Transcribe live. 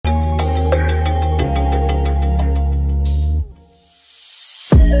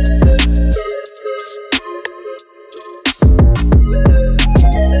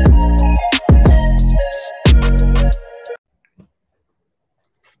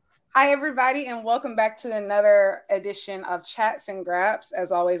Hi, everybody, and welcome back to another edition of Chats and Graps.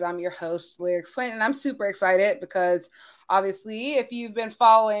 As always, I'm your host, Lyric Swin, and I'm super excited because obviously, if you've been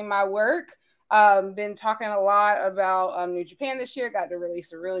following my work, been talking a lot about New Japan this year. Got to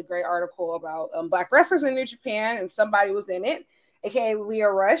release a really great article about Black wrestlers in New Japan, and somebody was in it, aka Leah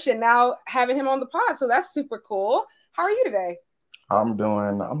Rush, and now having him on the pod. So that's super cool. How are you today? I'm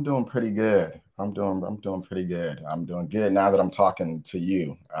doing pretty good. I'm doing pretty good. I'm doing good now that I'm talking to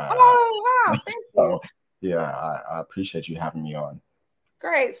you. Oh, wow. Thank you. So yeah, I appreciate you having me on.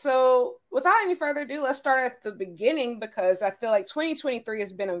 Great. So, without any further ado, let's start at the beginning because I feel like 2023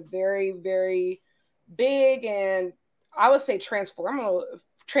 has been a very, very big and I would say transformational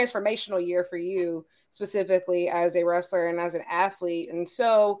year for you specifically as a wrestler and as an athlete. And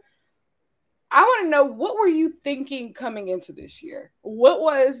so, I want to know, what were you thinking coming into this year? What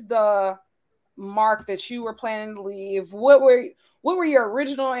was the mark that you were planning to leave? What were your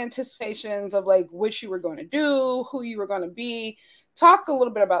original anticipations of like what you were going to do, who you were going to be? Talk a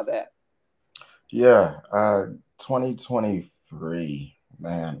little bit about that. Yeah, 2023,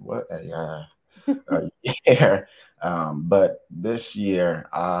 man, what a year. But this year,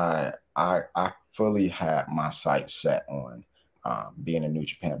 I fully had my sights set on being in New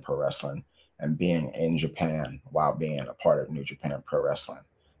Japan Pro Wrestling and being in Japan while being a part of New Japan Pro Wrestling.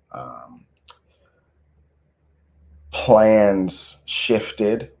 Um, Plans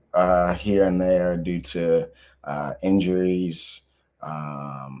shifted here and there due to injuries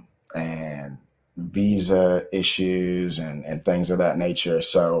and visa issues and things of that nature.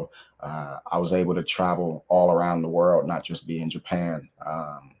 So I was able to travel all around the world, not just be in Japan,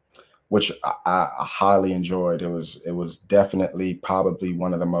 which I highly enjoyed. It was definitely probably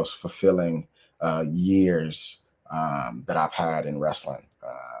one of the most fulfilling years that I've had in wrestling.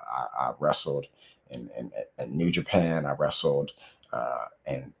 I wrestled in New Japan. I wrestled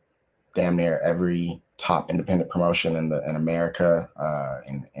in damn near every top independent promotion in America,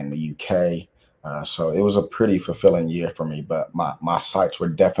 in the UK. So it was a pretty fulfilling year for me. But my sights were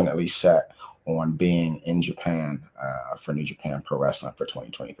definitely set on being in Japan for New Japan Pro Wrestling for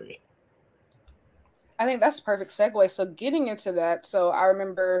 2023. I think that's a perfect segue. So getting into that, so I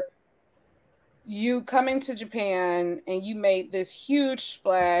remember you coming to Japan and you made this huge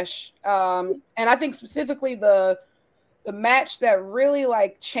splash. And I think specifically the match that really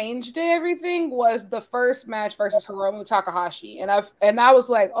like changed everything was the first match versus Hiromu Takahashi. And I was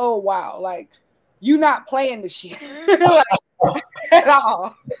like, oh wow, like you not playing this shit like, at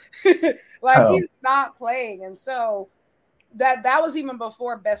all. Like Um, he's not playing. And so that was even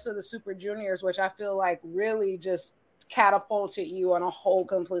before Best of the Super Juniors, which I feel like really just catapulted you on a whole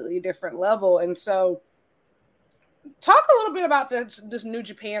completely different level. And so, talk a little bit about this New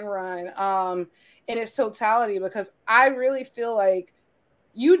Japan run in its totality, because I really feel like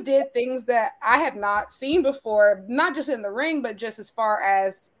you did things that I have not seen before, not just in the ring, but just as far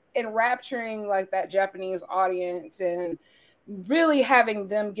as enrapturing like that Japanese audience and really having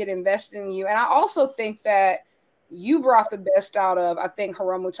them get invested in you. And I also think that you brought the best out of, I think,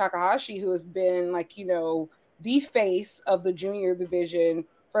 Hiromu Takahashi, who has been like, the face of the junior division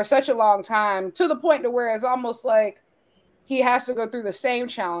for such a long time, to the point to where it's almost like he has to go through the same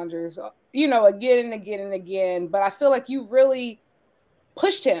challengers, again and again and again. But I feel like you really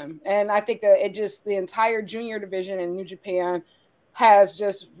pushed him. And I think that it just, the entire junior division in New Japan has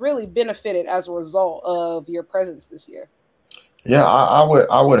just really benefited as a result of your presence this year. yeah,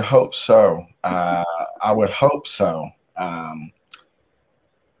 I would hope so. I would hope so. Um,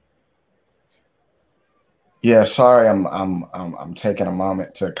 Yeah, sorry, I'm taking a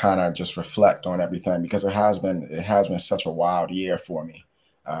moment to kind of just reflect on everything because it has been such a wild year for me,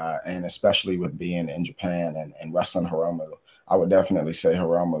 and especially with being in Japan and wrestling Hiromu, I would definitely say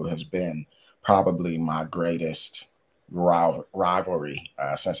Hiromu has been probably my greatest rivalry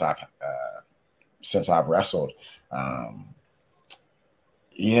since I've wrestled. Um,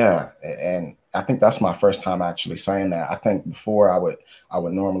 yeah, and I think that's my first time actually saying that. I think before I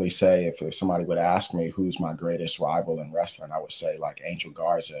would normally say if somebody would ask me who's my greatest rival in wrestling, I would say like Angel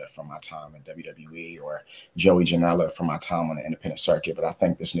Garza from my time in WWE or Joey Janela from my time on the independent circuit. But I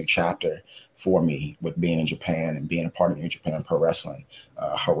think this new chapter for me with being in Japan and being a part of New Japan Pro Wrestling,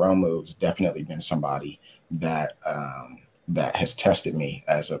 Hiromu's definitely been somebody that has tested me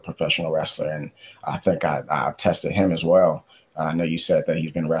as a professional wrestler, and I think I've tested him as well. I know you said that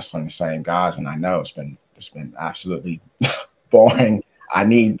he's been wrestling the same guys, and I know it's been absolutely boring. He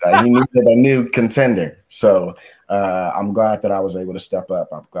needed a new contender, so I'm glad that I was able to step up.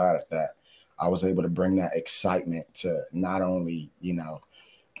 I'm glad that I was able to bring that excitement to not only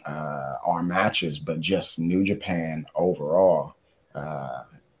our matches, but just New Japan overall. Uh,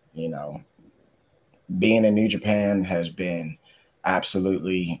 you know, being in New Japan has been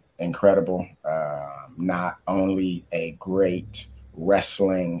absolutely incredible. Not only a great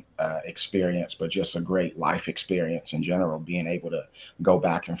wrestling experience, but just a great life experience in general. Being able to go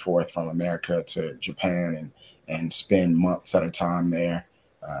back and forth from America to Japan and spend months at a time there,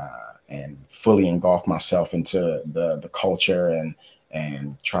 and fully engulf myself into the culture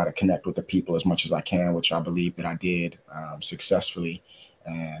and try to connect with the people as much as I can, which I believe that I did successfully.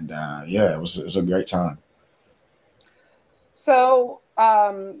 And yeah, it was a great time. So,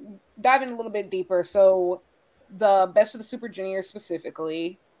 diving a little bit deeper. So, the best of the Super Juniors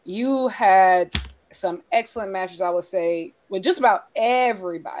specifically, you had some excellent matches, I would say, with just about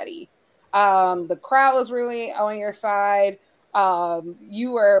everybody. The crowd was really on your side.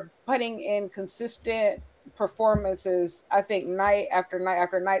 You were putting in consistent performances, I think, night after night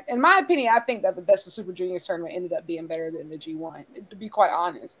after night. In my opinion, I think that the best of Super Juniors tournament ended up being better than the G1, to be quite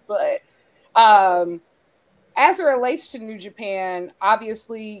honest. But um, as it relates to New Japan,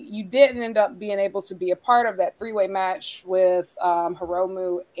 obviously you didn't end up being able to be a part of that three-way match with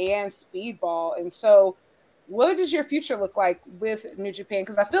Hiromu and Speedball. And so, what does your future look like with New Japan?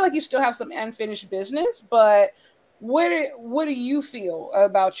 Because I feel like you still have some unfinished business, but what do you feel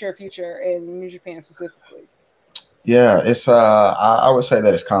about your future in New Japan specifically? Yeah, it's I would say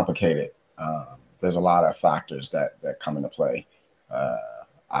that it's complicated. There's a lot of factors that come into play. Uh,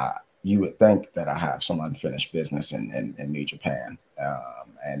 I You would think that I have some unfinished business in New Japan,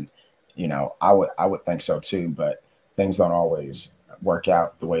 and I would think so too. But things don't always work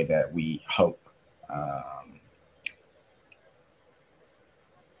out the way that we hope. Um,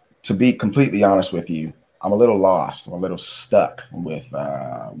 to be completely honest with you, I'm a little lost. I'm a little stuck with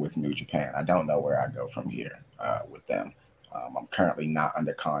New Japan. I don't know where I go from here with them. I'm currently not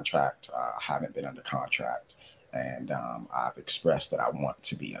under contract. I haven't been under contract, and I've expressed that I want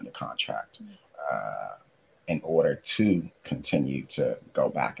to be under contract uh, in order to continue to go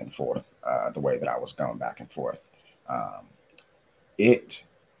back and forth the way that I was going back and forth. Um, it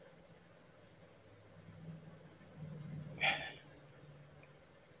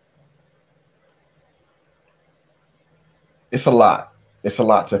it's a lot. It's a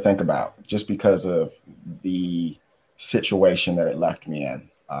lot to think about just because of the situation that it left me in.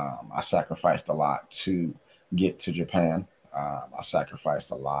 I sacrificed a lot to get to Japan. I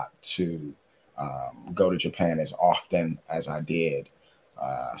sacrificed a lot to go to Japan as often as I did.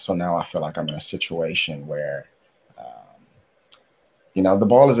 So now I feel like I'm in a situation where, um, the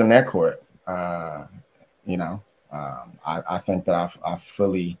ball is in their court. You know, I think that I've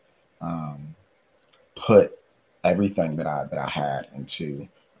fully um, put everything that I had into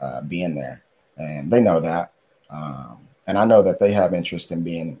being there, and they know that, and I know that they have interest in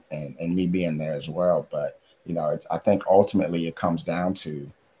being in me being there as well. But I think ultimately it comes down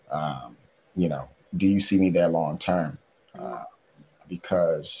to, um, do you see me there long term? Uh,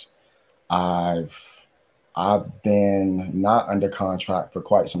 because I've I've been not under contract for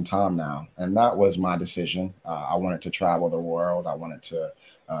quite some time now, and that was my decision. I wanted to travel the world. I wanted to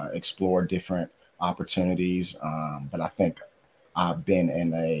explore different opportunities, but I think I've been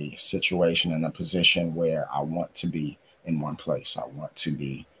in a situation, in a position where I want to be in one place. I want to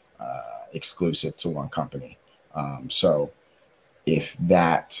be exclusive to one company. So if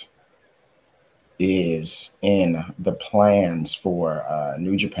that is in the plans for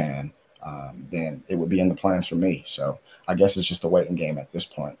New Japan, then it would be in the plans for me. So I guess it's just a waiting game at this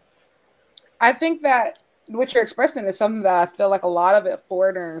point. I think that what you're expressing is something that I feel like a lot of it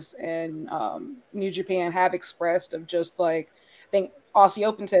foreigners in New Japan have expressed of just like I think Aussie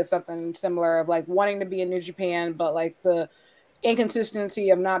Open said something similar of like wanting to be in New Japan, but like the inconsistency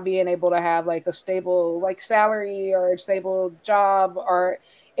of not being able to have like a stable like salary or a stable job, or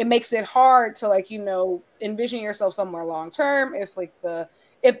it makes it hard to like envision yourself somewhere long term if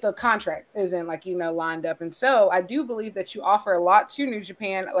the contract isn't like lined up. And so I do believe that you offer a lot to New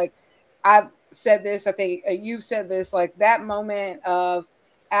Japan. Like I've said this, I think you've said this, like that moment of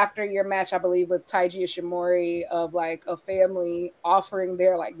after your match, I believe with Taiji Ishimori, of like a family offering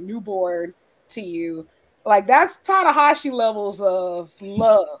their like newborn to you, like that's Tanahashi levels of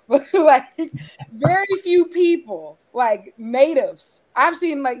love. Like very few people, like natives. I've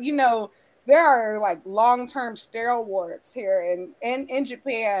seen like there are like long-term stalwarts here in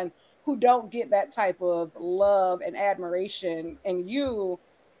Japan who don't get that type of love and admiration. And you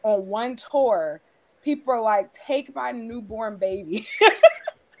on one tour, people are like, take my newborn baby.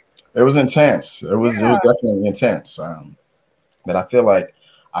 It was intense. It was Yeah. definitely intense. But I feel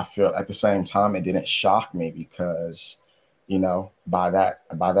at the same time it didn't shock me because, by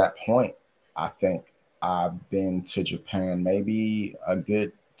that point, I think I've been to Japan maybe a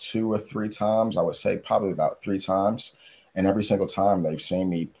good 2 or 3 times. I would say probably about 3 times, and every single time they've seen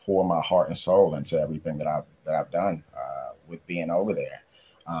me pour my heart and soul into everything that I've done with being over there.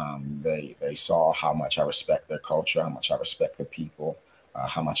 They saw how much I respect their culture, how much I respect the people,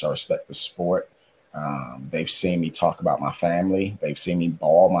 how much I respect the sport. They've seen me talk about my family. They've seen me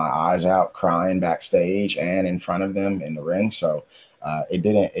bawl my eyes out, crying backstage and in front of them in the ring. So it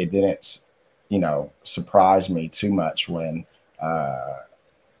didn't surprise me too much when.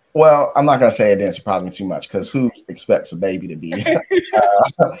 Well, I'm not gonna say it didn't surprise me too much because who expects a baby to be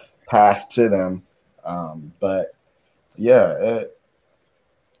passed to them? But yeah,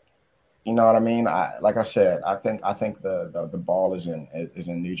 you know what I mean. Like I said, I think the ball is in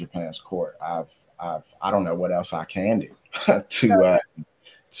New Japan's court. I don't know what else I can do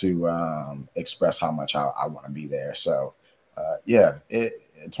to express how much I want to be there. So yeah,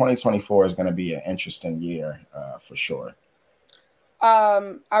 2024 is going to be an interesting year for sure.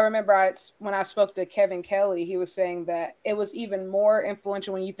 I remember when I spoke to Kevin Kelly, he was saying that it was even more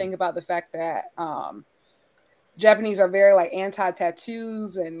influential when you think about the fact that Japanese are very like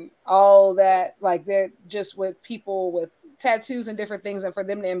anti-tattoos and all that. Like they're just with people with tattoos and different things, and for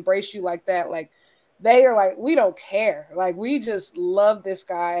them to embrace you like that, like they are like, we don't care. Like we just love this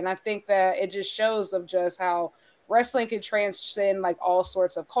guy. And I think that it just shows of just how wrestling can transcend like all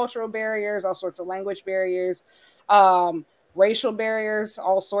sorts of cultural barriers, all sorts of language barriers, um, racial barriers,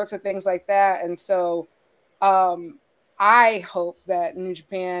 all sorts of things like that. And so um, I hope that New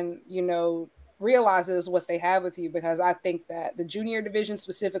Japan, realizes what they have with you, because I think that the junior division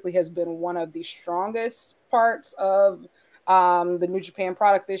specifically has been one of the strongest parts of the New Japan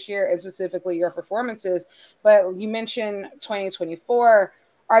product this year, and specifically your performances. But you mentioned 2024.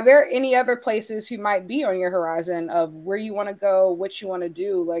 Are there any other places who might be on your horizon of where you want to go, what you want to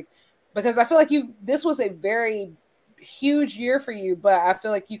do? Like, because I feel like this was a very huge year for you, but I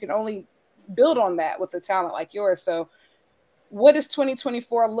feel like you can only build on that with a talent like yours. So what does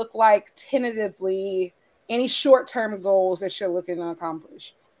 2024 look like tentatively? Any short-term goals that you're looking to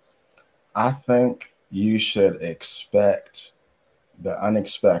accomplish? I think you should expect the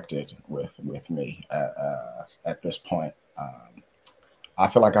unexpected with me at this point. I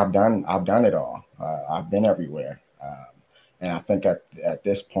feel like I've done it all. I've been everywhere, and I think at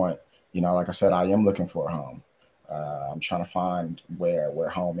this point, like I said, I am looking for a home. I'm trying to find where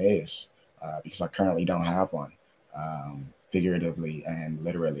home is because I currently don't have one, figuratively and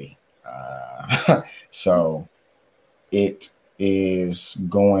literally. So it is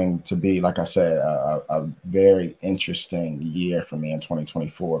going to be, like I said, a very interesting year for me in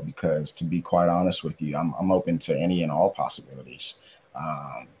 2024 because, to be quite honest with you, I'm open to any and all possibilities.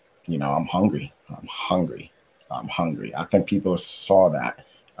 Um, I'm hungry. I'm hungry. I'm hungry. I think people saw that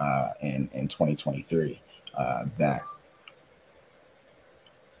in 2023. That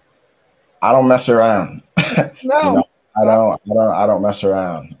I don't mess around. you No. know, I don't mess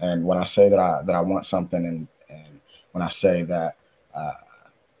around. And when I say that I want something, and when I say that, uh,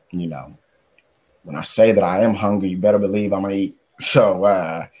 you know, when I say that I am hungry, you better believe I'm gonna eat.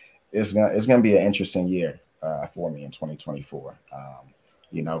 So it's gonna be an interesting year for me in 2024.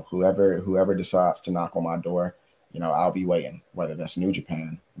 Whoever decides to knock on my door, I'll be waiting. Whether that's New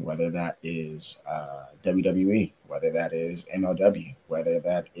Japan, whether that is WWE, whether that is MLW, whether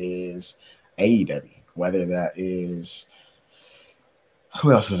that is AEW, whether that is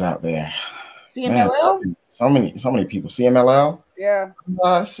who else is out there? Man, so CMLL? many, so many, so many people. CMLL, Yeah.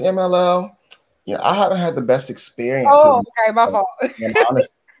 CMLL. I haven't had the best experiences. Oh, okay, my fault. Being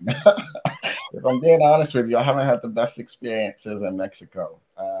honest, if I'm being honest with you, I haven't had the best experiences in Mexico,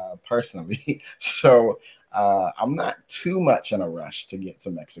 personally. So I'm not too much in a rush to get to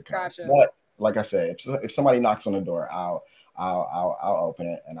Mexico. Gotcha. But like I said, if somebody knocks on the door, I'll open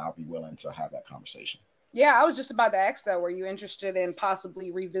it and I'll be willing to have that conversation. Yeah, I was just about to ask that. Were you interested in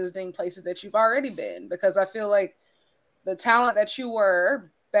possibly revisiting places that you've already been? Because I feel like the talent that you were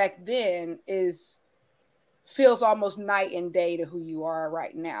back then is feels almost night and day to who you are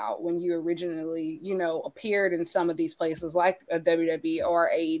right now when you originally, appeared in some of these places like a WWE or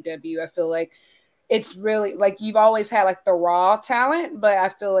AEW. I feel like it's really like you've always had like the raw talent, but I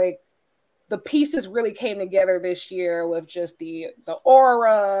feel like the pieces really came together this year with just the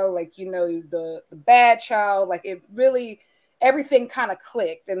aura, like the bad child, like it really everything kind of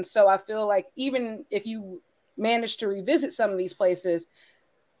clicked. And so I feel like even if you manage to revisit some of these places,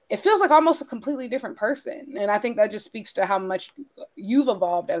 it feels like almost a completely different person. And I think that just speaks to how much you've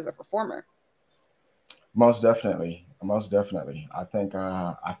evolved as a performer. Most definitely, most definitely. I think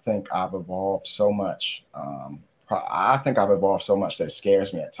I've evolved so much. I think I've evolved so much that it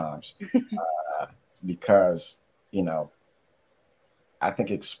scares me at times because you know I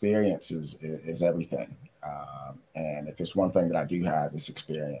think experience is everything. And if it's one thing that I do have, it's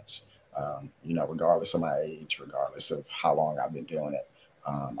experience. You know, regardless of my age, regardless of how long I've been doing it,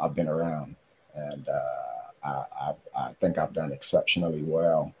 I've been around, and I think I've done exceptionally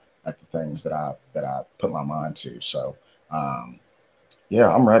well at the things that I put my mind to. So, um,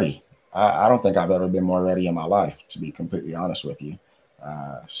 yeah, I'm ready. I don't think I've ever been more ready in my life, to be completely honest with you.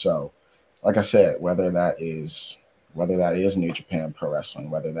 So, like I said, whether that is New Japan Pro Wrestling,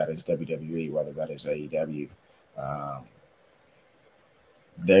 whether that is WWE, whether that is AEW, um,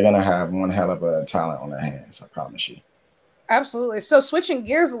 they're gonna have one hell of a talent on their hands. I promise you. Absolutely. So switching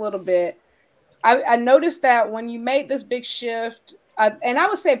gears a little bit, I noticed that when you made this big shift, and I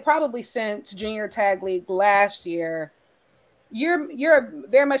would say probably since Junior Tag League last year, you're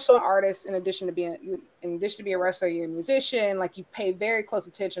very much so an artist in addition to being a wrestler, you're a musician. Like you pay very close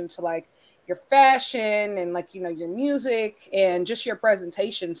attention to like your fashion and like your music and just your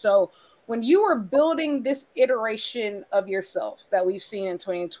presentation. So when you were building this iteration of yourself that we've seen in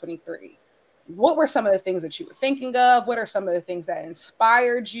 2023, what were some of the things that you were thinking of? What are some of the things that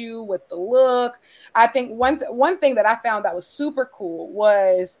inspired you with the look? I think one thing that I found that was super cool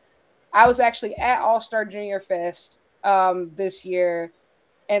was I was actually at All Star Junior Fest this year,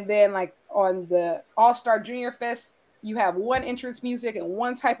 and then like on the All Star Junior Fest, you have one entrance music and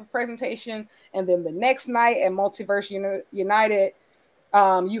one type of presentation, and then the next night at United,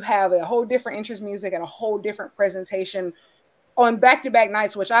 you have a whole different entrance music and a whole different presentation on back-to-back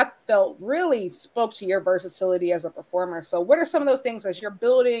nights, which I felt really spoke to your versatility as a performer. So, what are some of those things as you're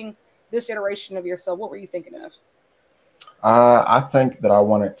building this iteration of yourself? What were you thinking of? I think that I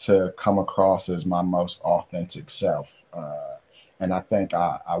wanted to come across as my most authentic self. And I think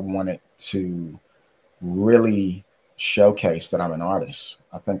I wanted to really showcase that I'm an artist.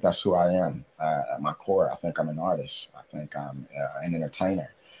 I think that's who I am at my core. I think I'm an artist. I think I'm an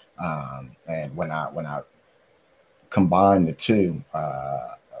entertainer. And when I combine the two,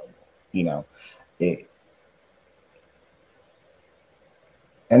 you know, it.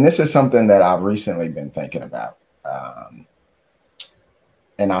 And this is something that I've recently been thinking about. Um,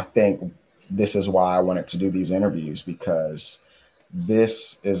 and I think this is why I wanted to do these interviews, because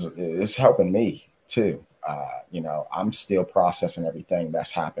this is helping me too. I'm still processing everything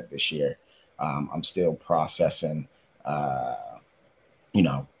that's happened this year. I'm still processing, uh, you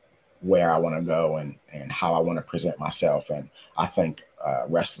know, where I want to go and how I want to present myself. And I think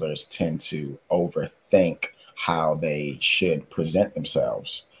wrestlers tend to overthink how they should present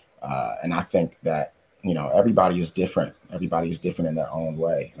themselves. And I think that, everybody is different. Everybody is different in their own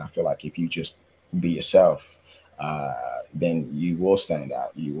way. And I feel like if you just be yourself, uh, then you will stand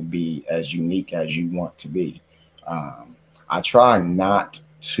out. You will be as unique as you want to be. Um, I try not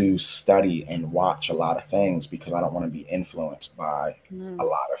to study and watch a lot of things because I don't want to be influenced by a Mm.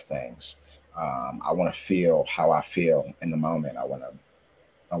 lot of things. I want to feel how I feel in the moment. I want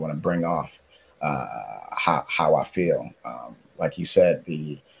to bring off how I feel. Like you said,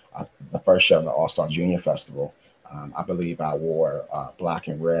 the first show, the All Star Junior Festival, I believe I wore black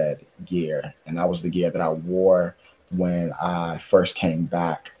and red gear, and that was the gear that I wore when I first came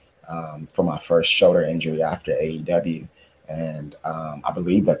back from my first shoulder injury after AEW. And I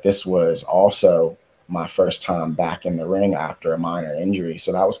believe that this was also my first time back in the ring after a minor injury.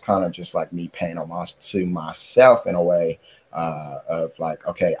 So that was kind of just like me paying homage to myself in a way of like,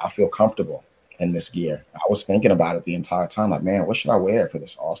 okay, I feel comfortable in this gear. I was thinking about it the entire time, like, man, what should I wear for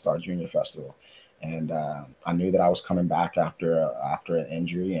this All Star Junior Festival? And I knew that I was coming back after an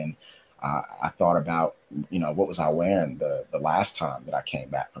injury, and I thought about, what was I wearing the last time that I came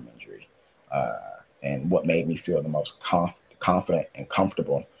back from injury, uh, and what made me feel the most confident and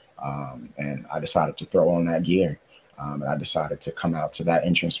comfortable. And I decided to throw on that gear, and I decided to come out to that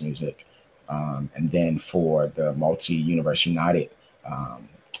entrance music. And then for the Multi Universe United, um,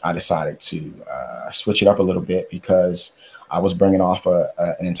 I decided to switch it up a little bit because I was bringing off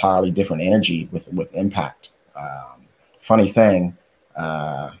an entirely different energy with Impact. Funny thing,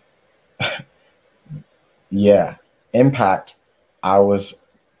 uh, yeah, Impact. I was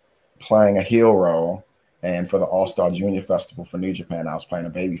playing a heel role, and for the All Star Junior Festival for New Japan, I was playing a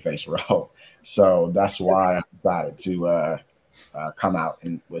babyface role. So that's why I decided to come out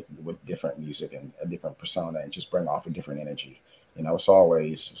and with different music and a different persona, and just bring off a different energy. It's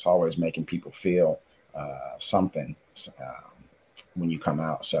always making people feel something when you come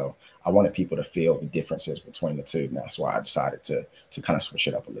out. So I wanted people to feel the differences between the two, and that's why I decided to kind of switch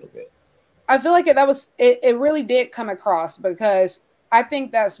it up a little bit. I feel like it really did come across because I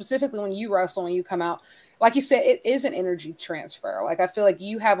think that specifically when you wrestle, when you come out, like you said, it is an energy transfer. Like I feel like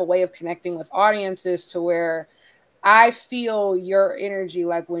you have a way of connecting with audiences to where I feel your energy.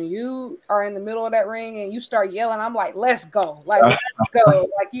 Like when you are in the middle of that ring and you start yelling, I'm like, let's go. Like, let's go.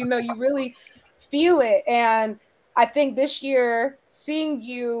 Like, you really feel it. And I think this year, seeing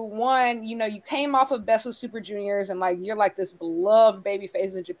you, one, you came off of Best of Super Juniors and like you're like this beloved baby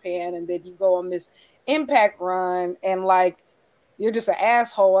face in Japan. And then you go on this Impact run and like you're just an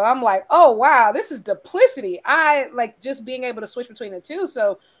asshole. And I'm like, oh, wow, this is duplicity. I like just being able to switch between the two.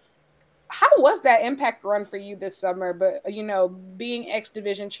 So, how was that Impact run for you this summer? But being X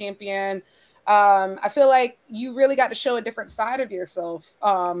Division champion, I feel like you really got to show a different side of yourself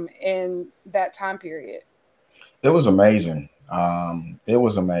in that time period. It was amazing. It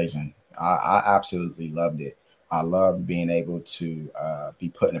was amazing. I absolutely loved it. I loved being able to be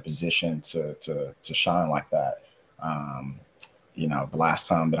put in a position to shine like that. Um, the last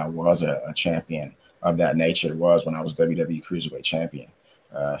time that I was a champion of that nature was when I was WWE Cruiserweight champion.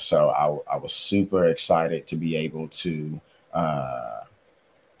 So I was super excited to be able uh,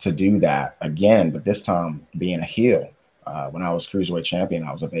 to do that again, but this time being a heel. When I was cruiserweight champion,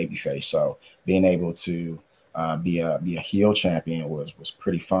 I was a babyface, so being able to be a heel champion was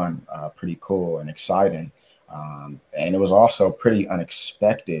pretty fun, pretty cool and exciting, and it was also pretty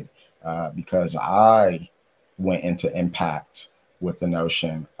unexpected because I went into Impact with the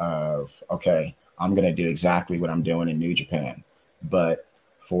notion of, okay, I'm going to do exactly what I'm doing in New Japan, but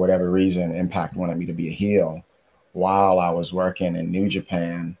for whatever reason, Impact wanted me to be a heel while I was working in New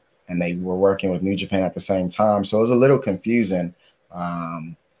Japan, and they were working with New Japan at the same time. So it was a little confusing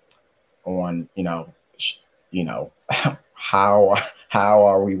um, on you know how how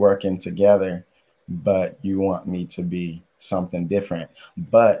are we working together, but you want me to be something different.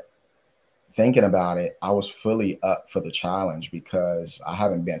 But thinking about it, I was fully up for the challenge because I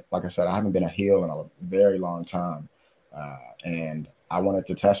haven't been, like I said, I haven't been a heel in a very long time, and I wanted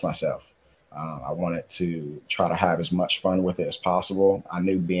to test myself. I wanted to try to have as much fun with it as possible. I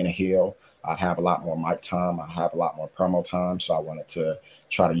knew being a heel, I'd have a lot more mic time, I'd have a lot more promo time, so I wanted to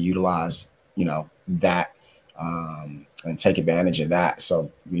try to utilize, that and take advantage of that. So,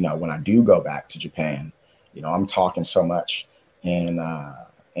 when I do go back to Japan, I'm talking so much in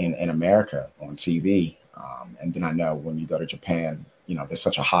in America on TV. And then I know when you go to Japan, there's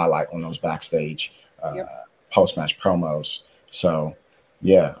such a highlight on those backstage Yep. post match promos. So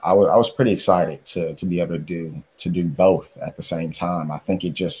yeah, I was pretty excited to be able to do both at the same time. I think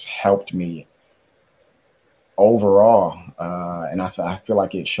it just helped me overall, and I feel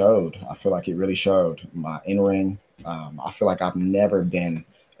like it showed. I feel like it really showed my in ring. I feel like I've never been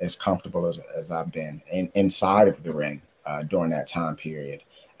as comfortable as I've been inside of the ring during that time period,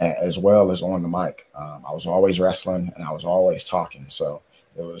 as well as on the mic. I was always wrestling and I was always talking, so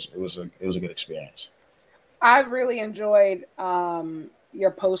it was a good experience. I've really enjoyed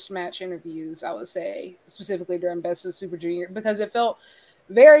your post match interviews, I would say, specifically during Best of Super Junior, because it felt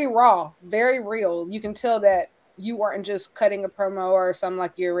very raw, very real. You can tell that you weren't just cutting a promo or something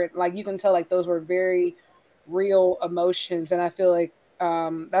like like you can tell like those were very real emotions. And I feel like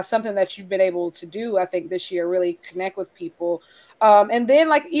that's something that you've been able to do, I think, this year, really connect with people. And then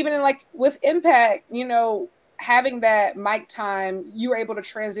like even in like with Impact, having that mic time, you were able to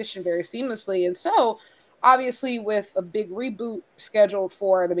transition very seamlessly. And so obviously with a big reboot scheduled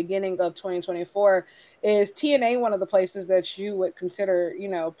for the beginning of 2024, is TNA one of the places that you would consider,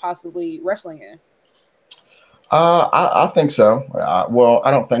 possibly wrestling in? I think so. Well,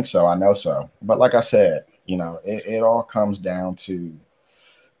 I don't think so. I know so. But like I said, it all comes down to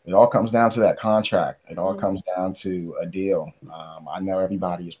that contract. It all Mm-hmm. comes down to a deal. I know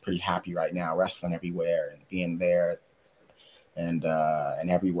everybody is pretty happy right now, wrestling everywhere and being there and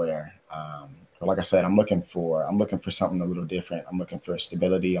everywhere. But like I said, I'm looking for something a little different. I'm looking for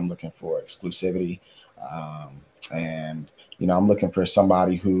stability. I'm looking for exclusivity, and I'm looking for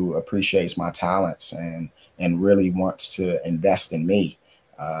somebody who appreciates my talents and really wants to invest in me.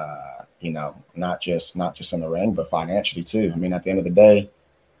 Not just in the ring, but financially too. I mean, at the end of the day,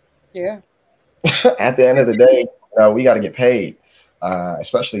 Yeah. at the end of the day, we got to get paid.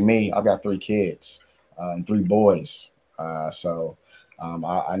 Especially me. I've got three kids and three boys, so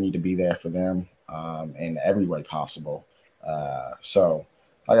I need to be there for them in every way possible. So,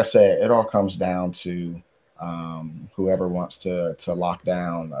 like I said, it all comes down to whoever wants to lock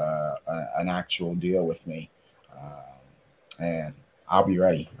down an actual deal with me, and I'll be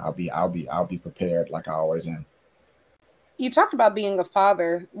ready. I'll be prepared like I always am. You talked about being a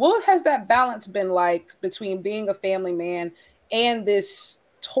father. What has that balance been like between being a family man and this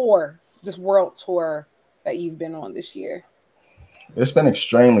tour, this world tour that you've been on this year? It's been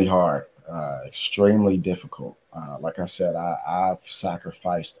extremely hard. extremely difficult. Like I said, I've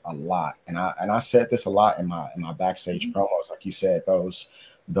sacrificed a lot, and I said this a lot in my backstage promos. Like you said, those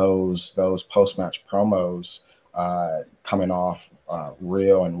post match promos coming off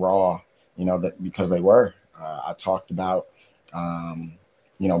real and raw. You know that because they were. I talked about um,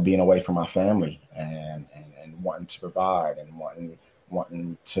 being away from my family and wanting to provide and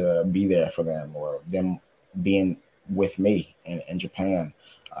wanting to be there for them or them being with me in Japan.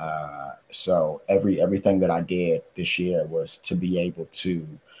 So everything that I did this year was to be able to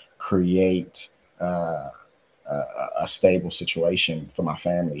create uh, a stable situation for my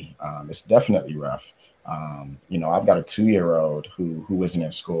family. It's definitely rough. I've got a 2-year-old who isn't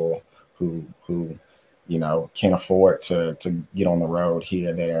in school, who can't afford to get on the road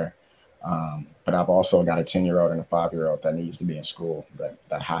here or there. But I've also got a 10-year-old and a 5-year-old that needs to be in school,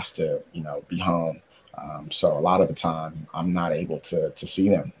 that has to be home. So a lot of the time, I'm not able to see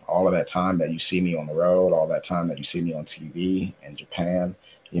them. All of that time that you see me on the road, all that time that you see me on TV in Japan,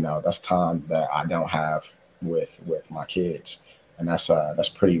 that's time that I don't have with my kids, and that's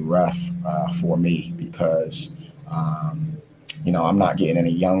pretty rough for me because I'm not getting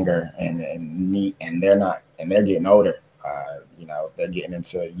any younger, and they're not, and they're getting older. They're getting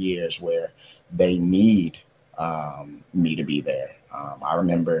into years where they need me to be there. I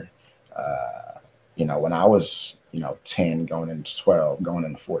remember. When I was, 10, going into 12, going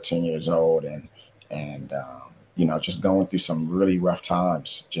into 14 years old, and just going through some really rough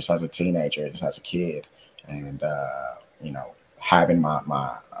times, just as a teenager, just as a kid, and having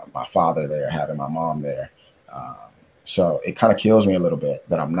my father there, having my mom there. Um, so it kind of kills me a little bit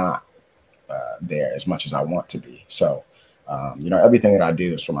that I'm not there as much as I want to be. So, everything that I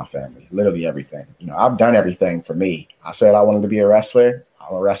do is for my family, literally everything. I've done everything for me. I said I wanted to be a wrestler.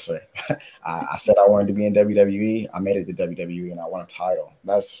 I'm a wrestler. I said I wanted to be in WWE. I made it to WWE and I won a title.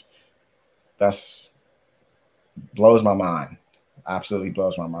 That's blows my mind. Absolutely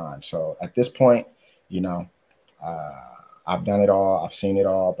blows my mind. So at this point, you know, uh, I've done it all. I've seen it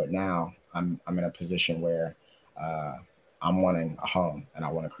all. But now I'm in a position where uh, I'm wanting a home and I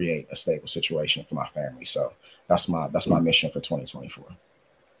want to create a stable situation for my family. So that's my mission for 2024.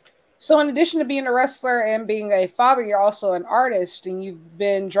 So, in addition to being a wrestler and being a father, you're also an artist, and you've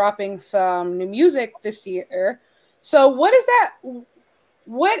been dropping some new music this year. So, what is that?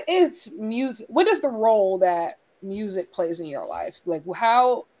 What is music? What is the role that music plays in your life? Like,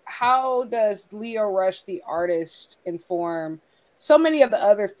 how does Leo Rush, the artist, inform so many of the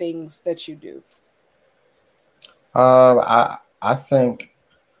other things that you do? I think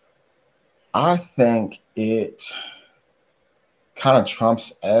it kind of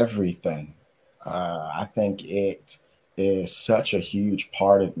trumps everything. I think it is such a huge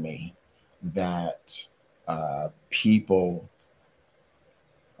part of me that people,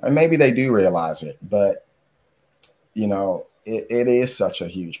 and maybe they do realize it, but it is such a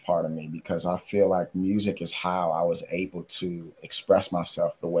huge part of me because I feel like music is how I was able to express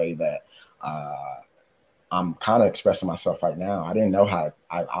myself the way that uh, I'm kind of expressing myself right now.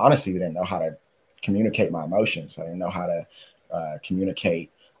 I honestly didn't know how to communicate my emotions. I didn't know how to communicate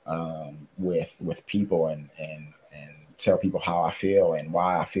with people and tell people how I feel and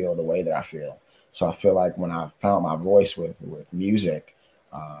why I feel the way that I feel. So I feel like when I found my voice with music,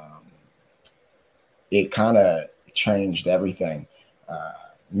 um, it kind of changed everything. Uh,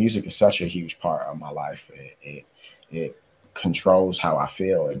 Music is such a huge part of my life. It controls how I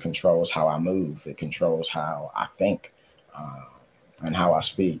feel. It controls how I move. It controls how I think um, and how I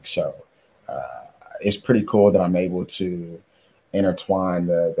speak. So uh, it's pretty cool that I'm able to intertwine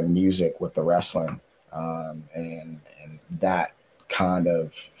the music with the wrestling, and that kind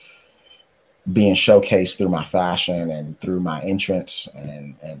of being showcased through my fashion and through my entrance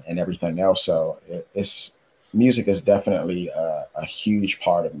and everything else. So it's music is definitely a huge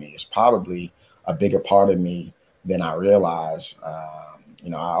part of me. It's probably a bigger part of me than I realize. I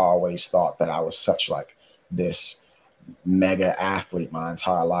always thought that I was such like this mega athlete my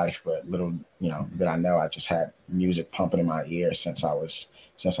entire life, but little did I know I just had music pumping in my ear since I was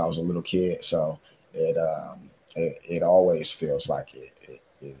a little kid. So it always feels like it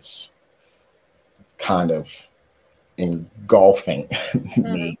is kind of engulfing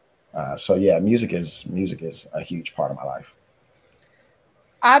Mhm. me. So yeah, music is a huge part of my life.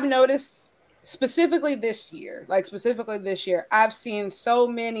 I've noticed specifically this year, I've seen so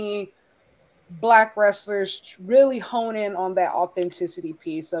many black wrestlers really hone in on that authenticity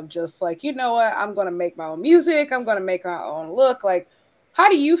piece of just like, you know what, I'm going to make my own music, I'm going to make my own look. Like, how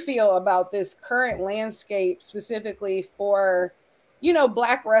do you feel about this current landscape specifically for,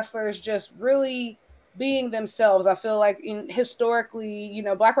 black wrestlers just really being themselves. I feel like historically,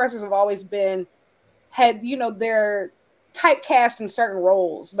 Black wrestlers have always had, their typecast in certain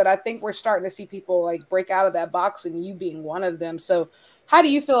roles, but I think we're starting to see people like break out of that box, and you being one of them. So how do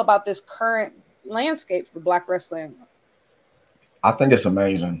you feel about this current landscape for Black wrestling? I think it's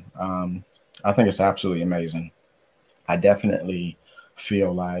amazing. I think it's absolutely amazing. I definitely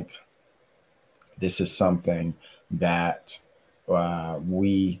feel like this is something that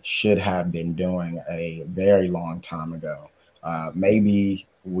we should have been doing a very long time ago. Maybe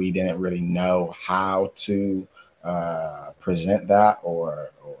we didn't really know how to present that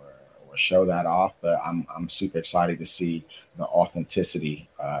or show that off, but I'm super excited to see the authenticity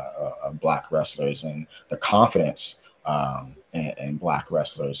of Black wrestlers and the confidence in Black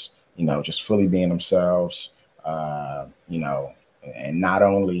wrestlers. Just fully being themselves. And not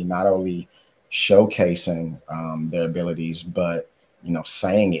only showcasing their abilities, but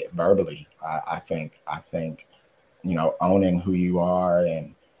saying it verbally. I think owning who you are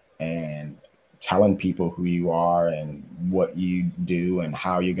and telling people who you are and what you do and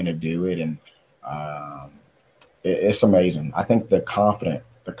how you're going to do it, and um, it's amazing. I think the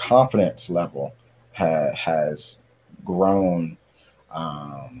confidence level has grown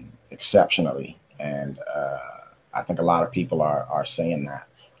exceptionally, and I think a lot of people are saying that.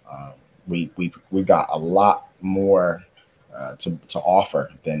 Um, we've got a lot more to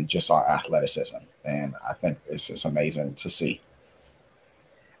offer than just our athleticism, and I think it's just amazing to see.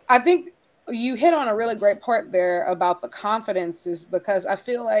 I think you hit on a really great part there about the confidence, is because I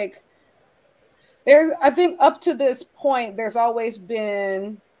feel like I think up to this point, there's always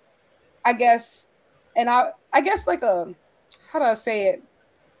been, I guess, and I guess like how do I say it?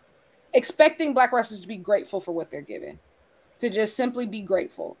 Expecting Black wrestlers to be grateful for what they're given, to just simply be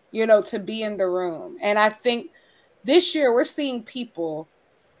grateful, to be in the room. And I think this year we're seeing people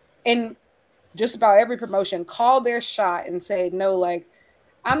in just about every promotion call their shot and say, no, like,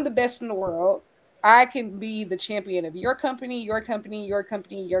 I'm the best in the world. I can be the champion of your company, your company, your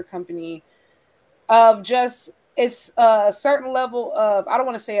company, your company. Of just, it's a certain level of, I don't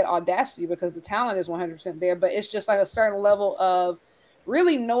want to say it audacity because the talent is 100% there, but it's just like a certain level of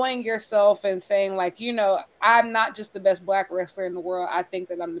really knowing yourself and saying, like, I'm not just the best Black wrestler in the world. I think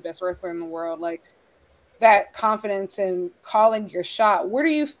that I'm the best wrestler in the world. Like, that confidence in calling your shot. Why do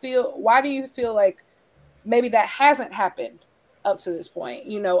you feel like maybe that hasn't happened up to this point?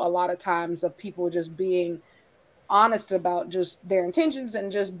 A lot of times of people just being honest about just their intentions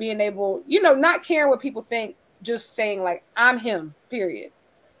and just being able, not caring what people think, just saying like, I'm him, period.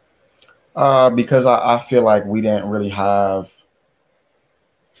 Because I feel like we didn't really have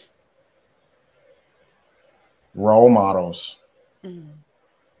role models Mm.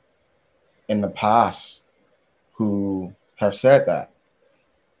 in the past who have said that.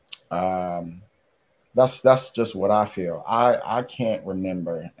 Um, that's just what I feel. I can't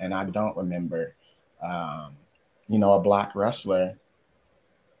remember, and I don't remember, um, a Black wrestler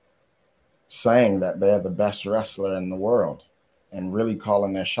saying that they're the best wrestler in the world and really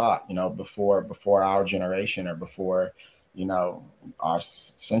calling their shot. Before our generation or before you know our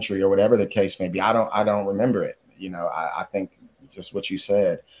century or whatever the case may be. I don't remember it. I think just what you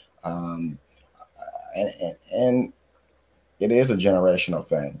said, um, and it is a generational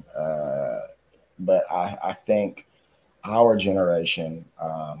thing. But I think our generation,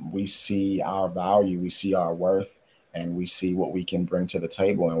 we see our value, we see our worth, and we see what we can bring to the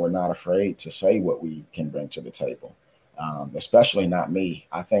table, and we're not afraid to say what we can bring to the table. Especially not me.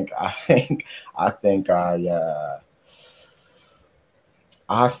 I think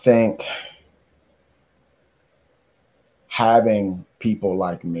having people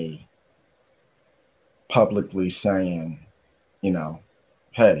like me publicly saying, you know,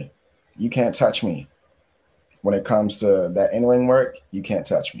 hey, you can't touch me. When it comes to that in ring work, you can't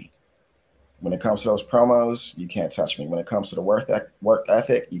touch me. When it comes to those promos, you can't touch me. When it comes to the work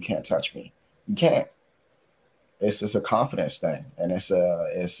ethic, you can't touch me. You can't. It's just a confidence thing, and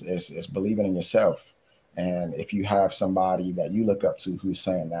it's believing in yourself. And if you have somebody that you look up to who's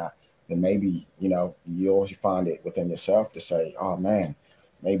saying that, then maybe you'll find it within yourself to say, "Oh man,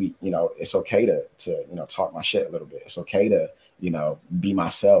 maybe it's okay to talk my shit a little bit. It's okay to be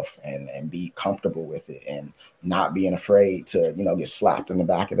myself and be comfortable with it, and not being afraid to get slapped in the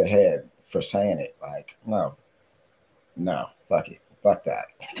back of the head for saying it. Like, no, no, fuck it, fuck that.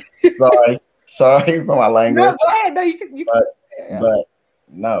 Sorry, sorry for my No, language, go ahead. No, you can. but Yeah. but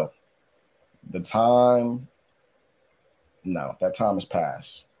no, the time, no, that time has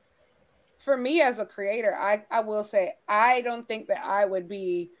passed. For me as a creator, I will say I don't think that I would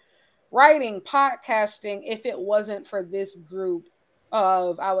be writing, podcasting if it wasn't for this group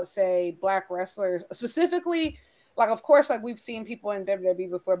of, I would say, Black wrestlers, specifically. Like, of course, like we've seen people in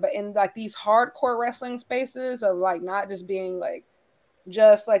WWE before, but in like these hardcore wrestling spaces of like not just being like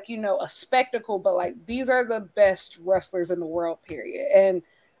just like, you know, a spectacle, but like these are the best wrestlers in the world, period. And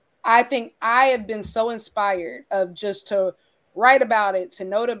I think I have been so inspired of just to write about it, to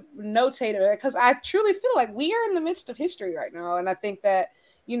notate it, because I truly feel like we are in the midst of history right now, and I think that,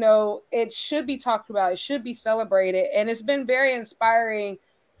 you know, it should be talked about, it should be celebrated, and it's been very inspiring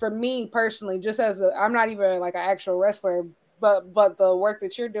for me personally. Just as I'm not even like an actual wrestler, but the work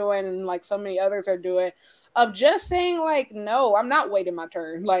that you're doing and like so many others are doing, of just saying like, no, I'm not waiting my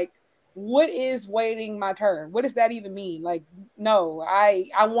turn. Like, what is waiting my turn? What does that even mean? Like, no,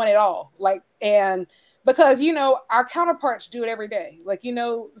 I want it all. Like, and because, you know, our counterparts do it every day. Like, you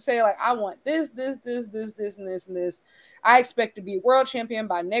know, say like, I want this, and this and this. I expect to be world champion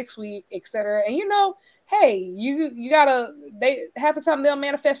by next week, etc. And you know, hey, you gotta, they half the time they'll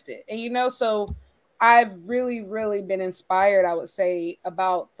manifest it. And you know, so I've really been inspired, I would say,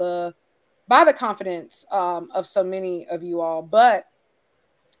 about the by the confidence of so many of you all. But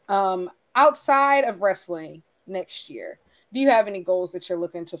outside of wrestling next year, do you have any goals that you're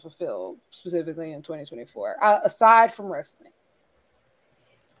looking to fulfill specifically in 2024, aside from wrestling?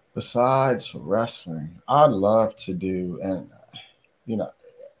 Besides wrestling, I'd love to do, and you know,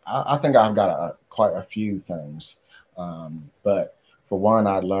 I think I've got quite a few things. But for one,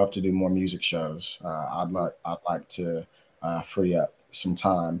 I'd love to do more music shows. I'd like to free up some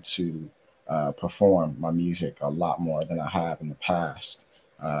time to perform my music a lot more than I have in the past,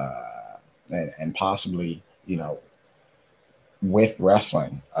 and possibly, with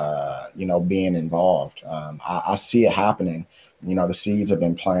wrestling, being involved. I see it happening. The seeds have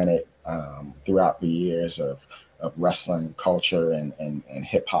been planted throughout the years of wrestling culture and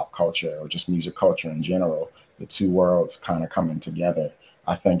hip hop culture, or just music culture in general, the two worlds kind of coming together.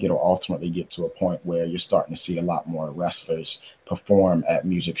 I think it'll ultimately get to a point where you're starting to see a lot more wrestlers perform at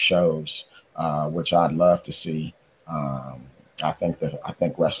music shows, which I'd love to see. Um, I think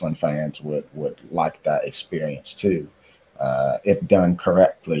wrestling fans would like that experience too, if done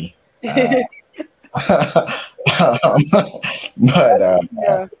correctly. Um, but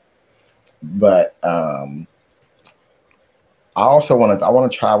Yeah. but I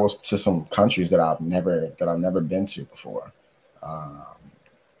want to travel to some countries that I've never been to before, um,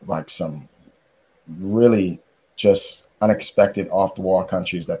 like some really just unexpected off the wall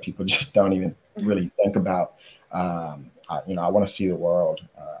countries that people just don't even really think about. I want to see the world.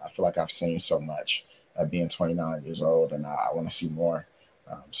 I feel like I've seen so much at being 29 years old, and I want to see more.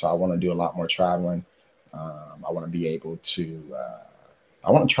 So I want to do a lot more traveling. I want to be able to.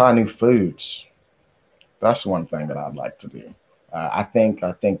 I want to try new foods. That's one thing that I'd like to do. I think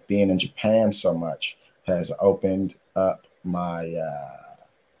being in Japan so much has opened up my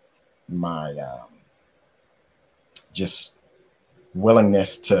just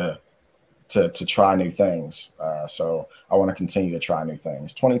willingness to try new things. So I want to continue to try new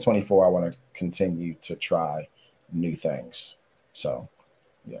things. 2024, I want to continue to try new things. So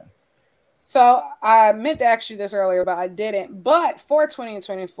yeah. So I meant to ask you this earlier, but I didn't. But for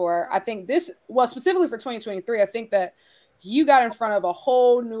 2024, I think well, specifically for 2023, I think that you got in front of a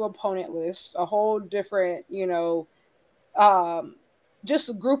whole new opponent list, a whole different, um, just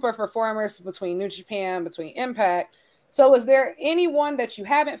a group of performers between New Japan, between Impact. So, is there anyone that you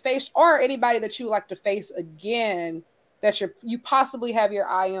haven't faced, or anybody that you would like to face again that you possibly have your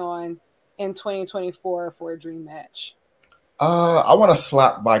eye on in 2024 for a dream match? I want to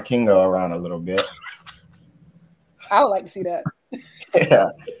slap Vikingo around a little bit. I would like to see that. Yeah,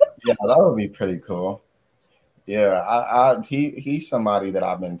 yeah, that would be pretty cool. Yeah, he's somebody that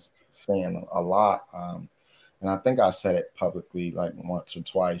I've been seeing a lot, and I think I said it publicly like once or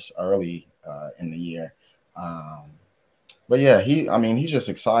twice early in the year. Um, but yeah, he's just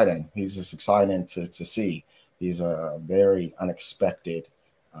exciting. He's just exciting to see. He's a very unexpected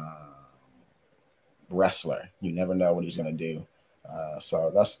wrestler. You never know what he's going to do.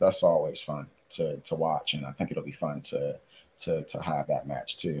 So that's always fun to watch, and I think it'll be fun to have that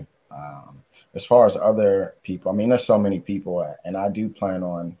match too. As far as other people, I mean, there's so many people, and I do plan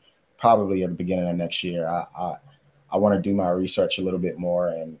on probably at the beginning of next year. I want to do my research a little bit more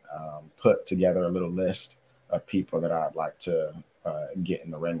and put together a little list of people that I'd like to get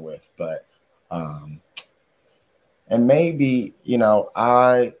in the ring with. But and maybe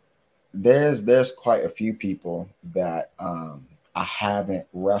I there's quite a few people that I haven't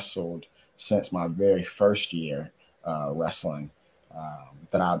wrestled since my very first year wrestling,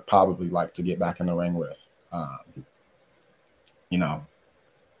 that I'd probably like to get back in the ring with. You know,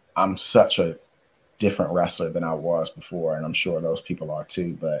 I'm such a different wrestler than I was before, and I'm sure those people are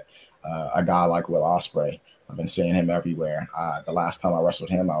too. But a guy like Will Ospreay, I've been seeing him everywhere. The last time I wrestled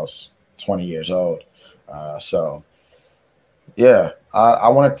him, I was 20 years old. So yeah, I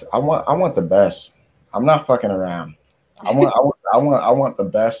want the best. I'm not fucking around. I want the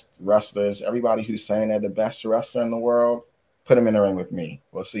best wrestlers. Everybody who's saying they're the best wrestler in the world, put them in the ring with me.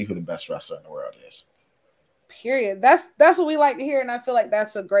 We'll see who the best wrestler in the world is. Period. That's what we like to hear, and I feel like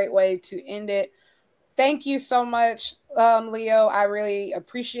that's a great way to end it. Thank you so much, Leo. I really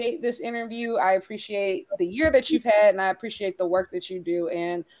appreciate this interview. I appreciate the year that you've had, and I appreciate the work that you do.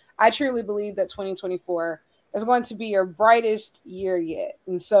 And I truly believe that 2024 is going to be your brightest year yet.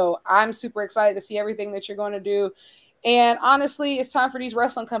 And so I'm super excited to see everything that you're going to do. And honestly, it's time for these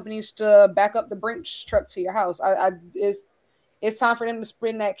wrestling companies to back up the Brinks truck to your house. It's time for them to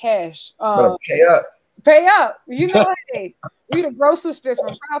spend that cash. Better pay up. Pay up. You know, hey, we the Gross sisters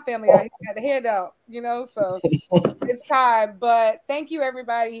from Proud Family out here got the head out, you know, so it's time. But thank you,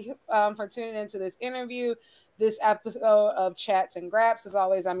 everybody, for tuning into this interview, this episode of Chats and Graps. As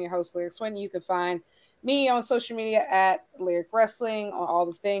always, I'm your host, Lyric Swinton. You can find me on social media at Lyric Wrestling on all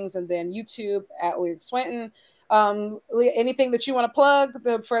the things, and then YouTube at Lyric Swinton. Anything that you want to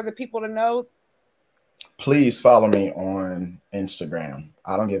plug for the people to know? Please follow me on Instagram.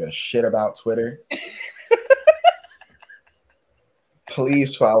 I don't give a shit about Twitter.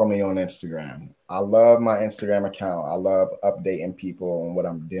 Please follow me on Instagram. I love my Instagram account. I love updating people on what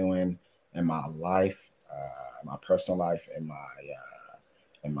I'm doing in my life, my personal life, and my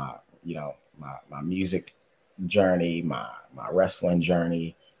my music journey, my wrestling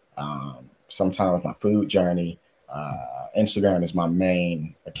journey, sometimes my food journey. Instagram is my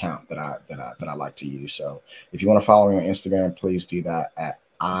main account that I like to use. So if you want to follow me on Instagram, please do that at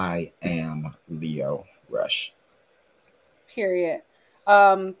I am Leo Rush. Period.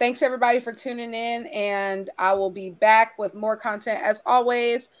 Thanks everybody for tuning in, and I will be back with more content as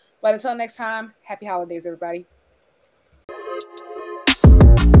always. But until next time, happy holidays, everybody.